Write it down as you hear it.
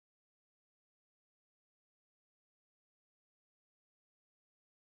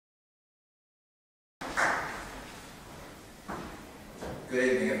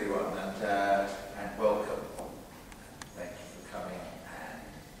Good evening, everyone, and welcome. Thank you for coming, and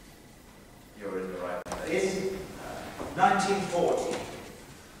you're in the right place. In 1940,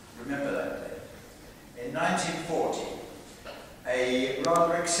 remember that day? In 1940, a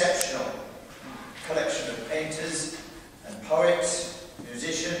rather exceptional collection of painters and poets,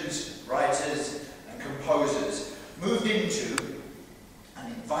 musicians, writers, and composers moved into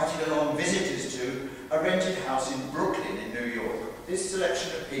and invited along visitors to a rented house in Brooklyn in New York. This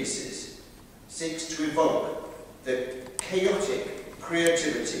selection of pieces seeks to evoke the chaotic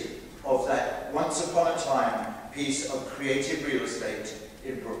creativity of that once upon a time piece of creative real estate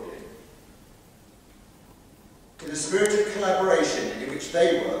in Brooklyn. In the spirit of collaboration in which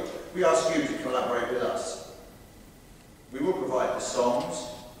they worked, we ask you to collaborate with us. We will provide the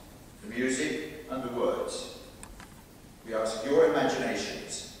songs, the music, and the words. We ask your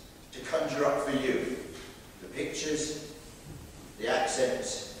imaginations to conjure up for you the pictures, the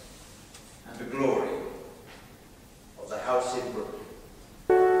accents, and the glory of the house in Brooklyn.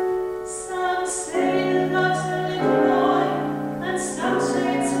 Some say love's a little boy, and some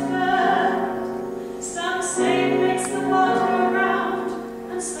say it's a bird. Some say it makes the world go round,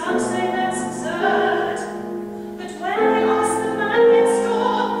 and some say that's absurd. But when I asked the man next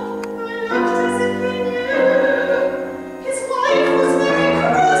door, who looked as if he knew, his wife was very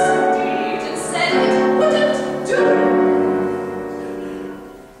cross indeed, and said it wouldn't do.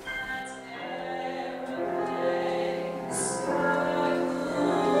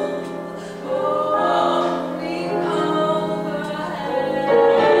 Oh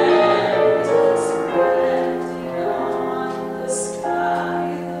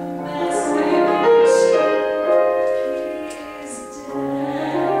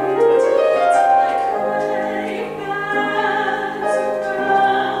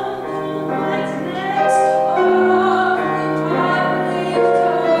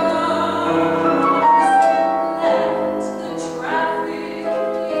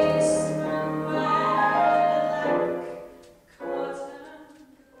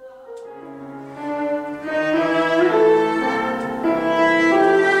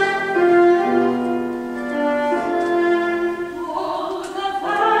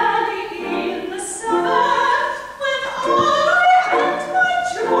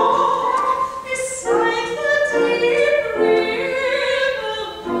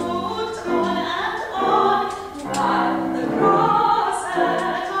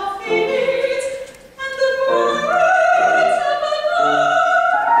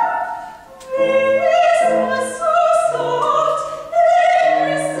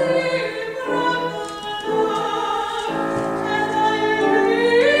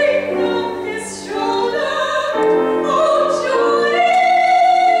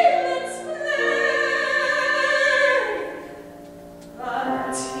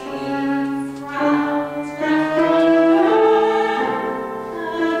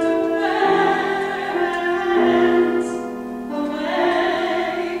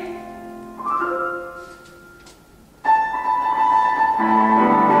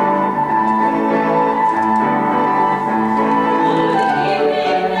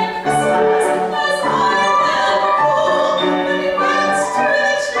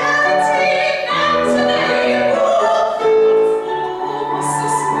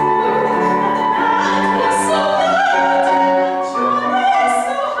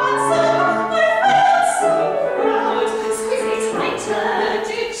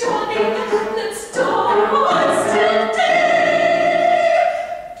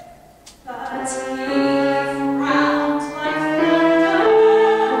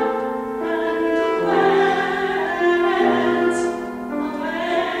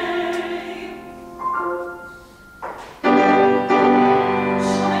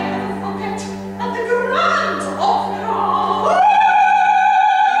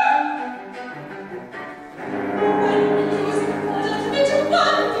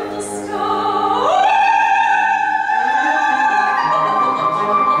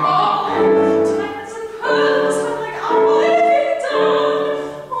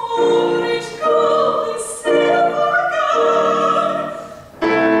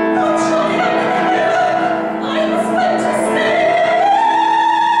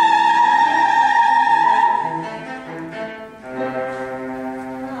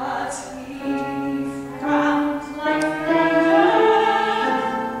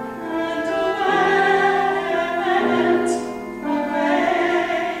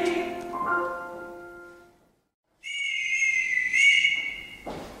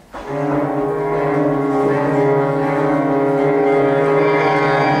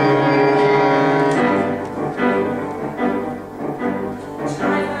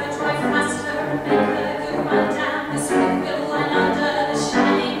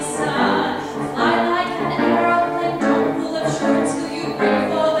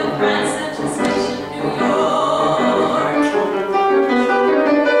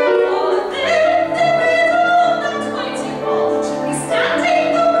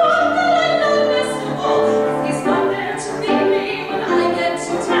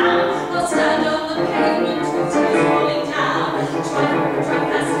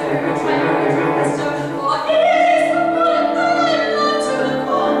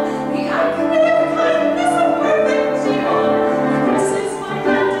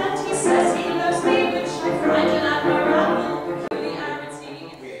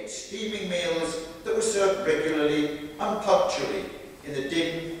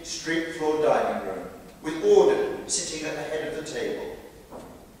street floor dining room, with Auden sitting at the head of the table.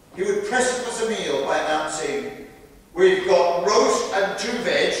 He would precipice a meal by announcing, "We've got roast and 2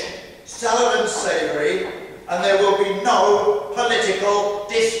 veg, salad and savoury, and there will be no political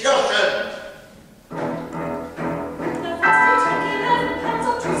discussion."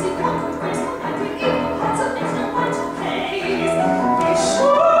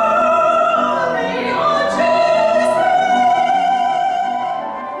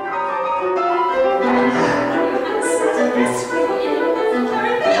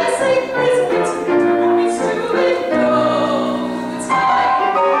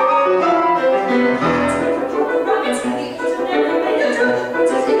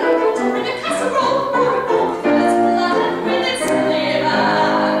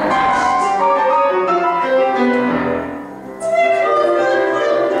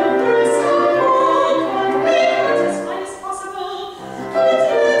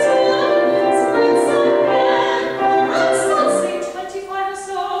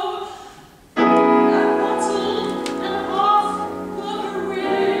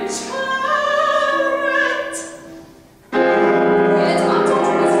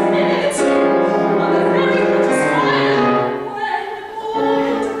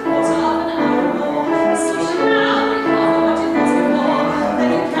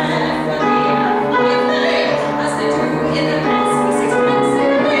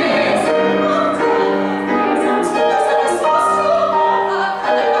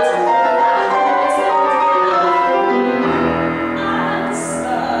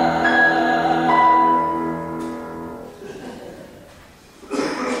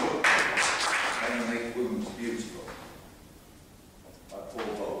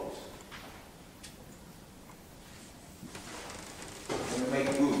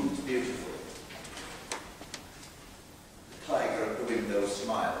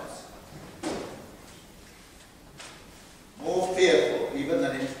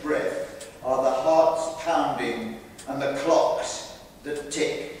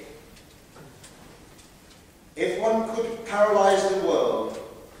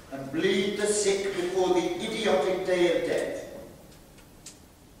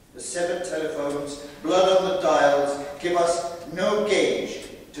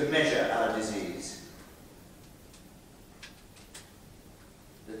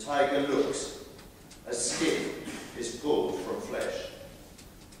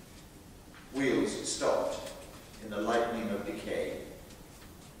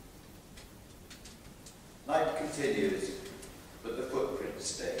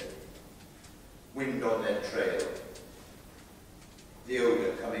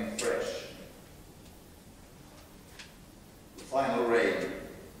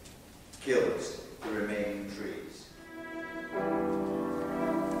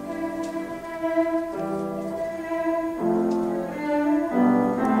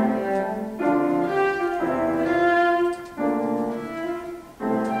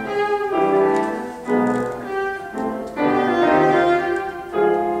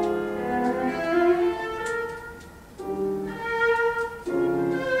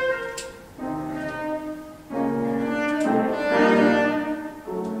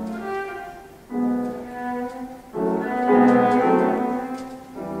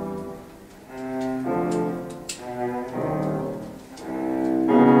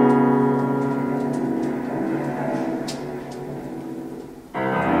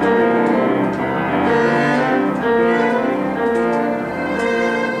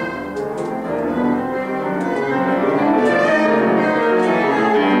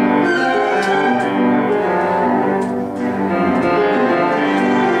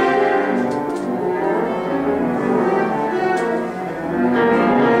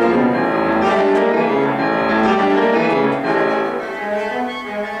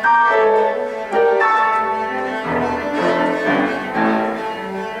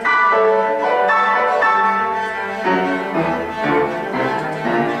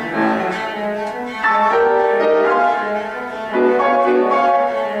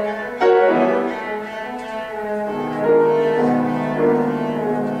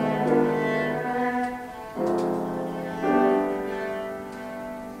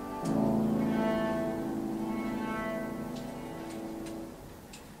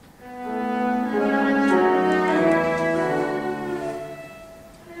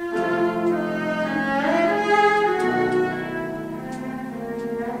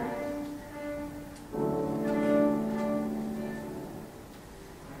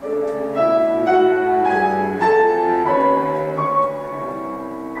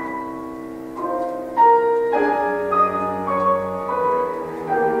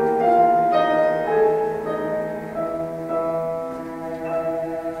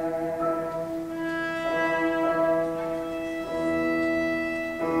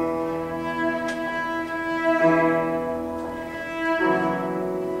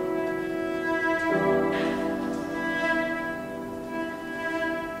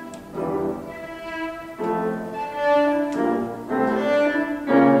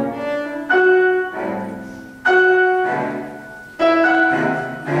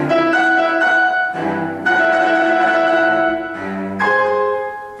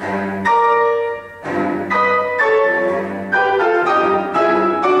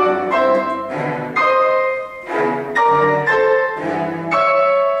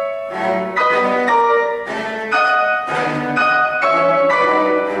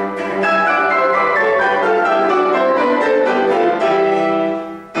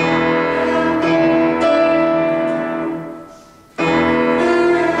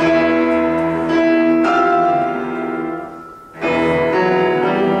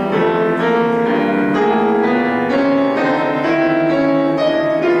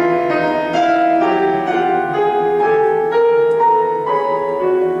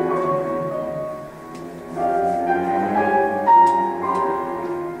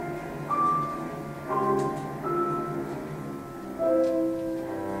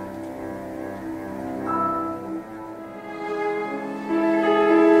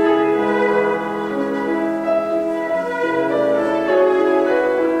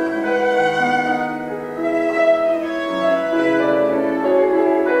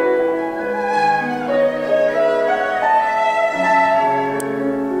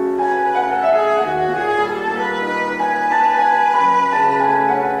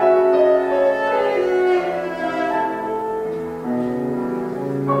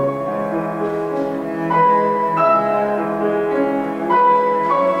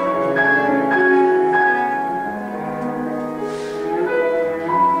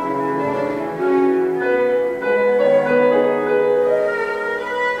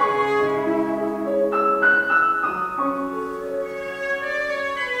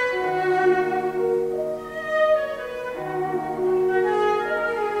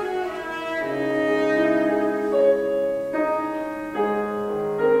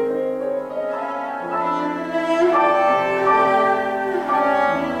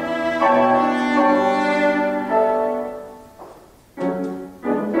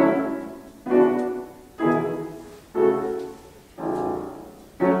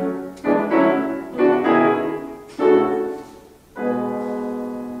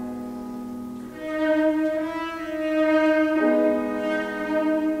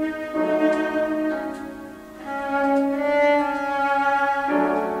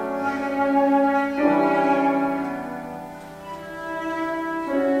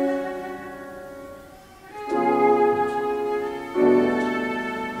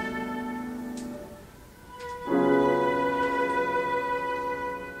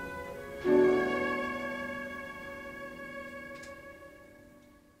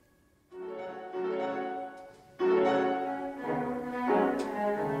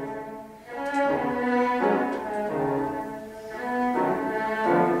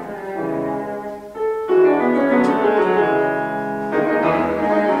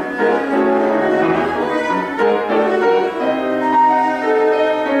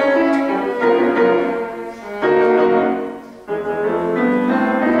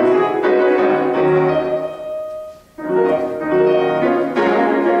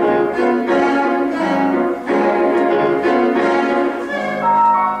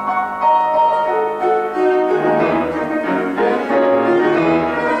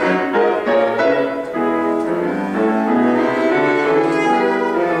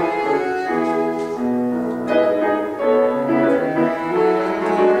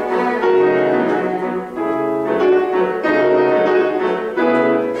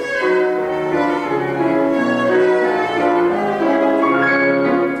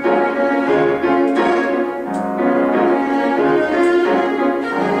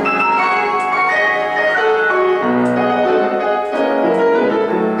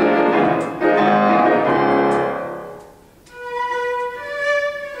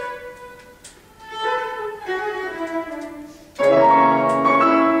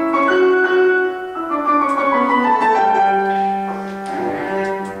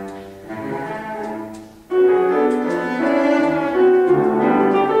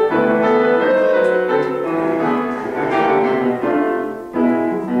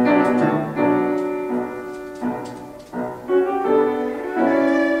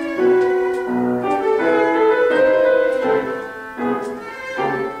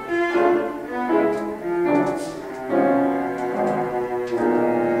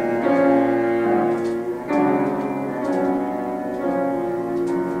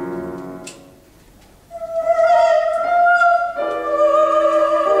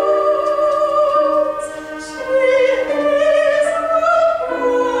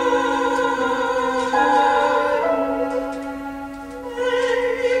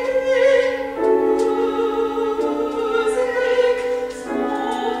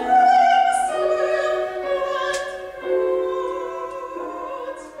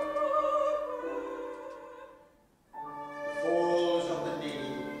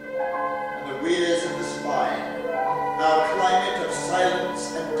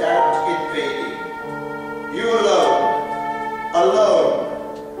 and doubt invading. You alone,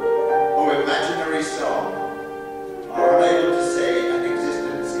 O imaginary song, are unable to say an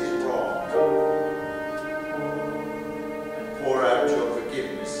existence is wrong, and pour out your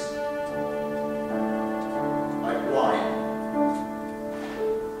forgiveness like wine.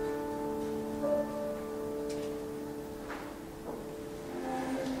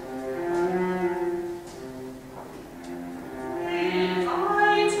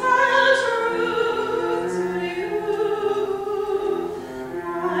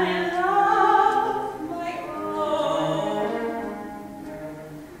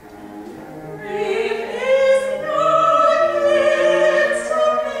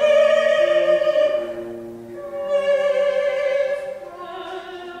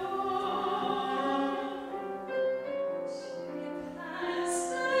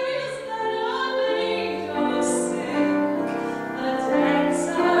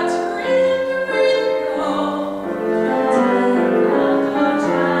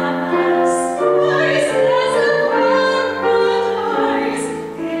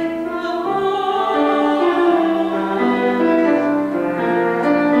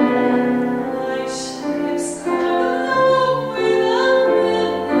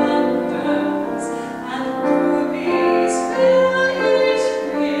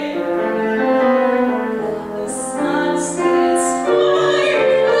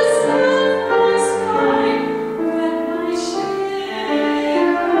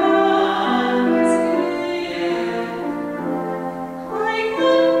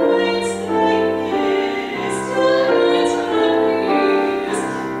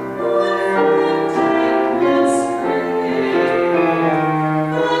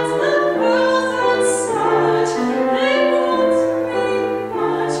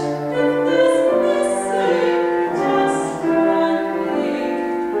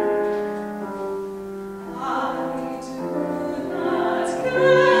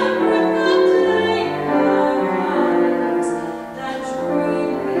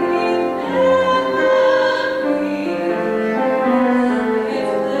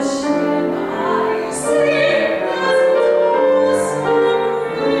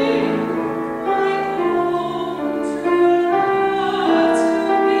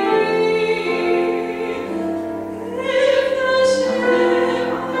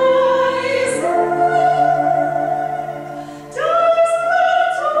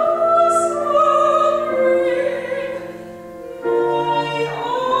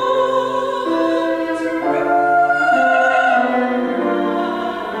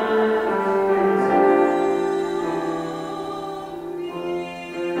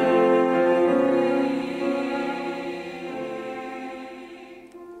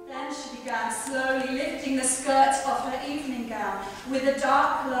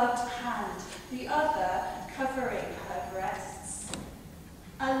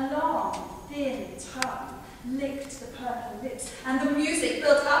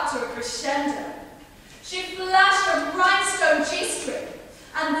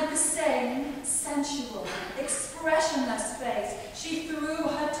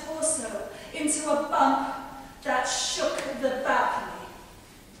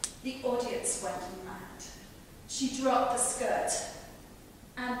 She dropped the skirt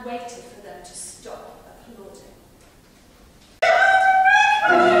and waited for them to stop applauding.